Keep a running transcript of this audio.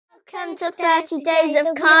Welcome to 30 Days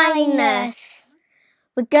of Kindness.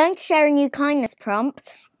 We're going to share a new kindness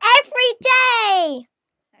prompt. Every day!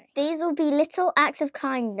 These will be little acts of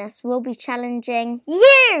kindness we'll be challenging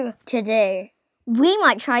you to do. We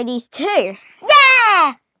might try these too.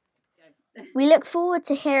 Yeah! We look forward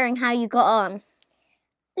to hearing how you got on.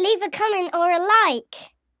 Leave a comment or a like.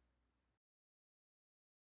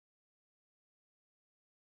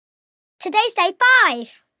 Today's day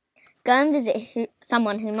 5. Go and visit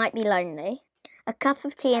someone who might be lonely. A cup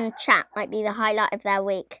of tea and chat might be the highlight of their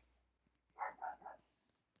week.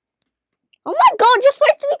 Oh my God, you're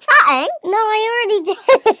supposed to be chatting? No, I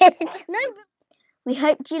already did. No. We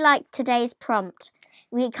hoped you liked today's prompt.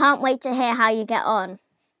 We can't wait to hear how you get on.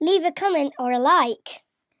 Leave a comment or a like.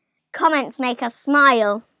 Comments make us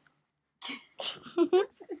smile.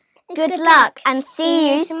 Good luck and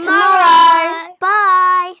see you tomorrow.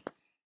 Bye.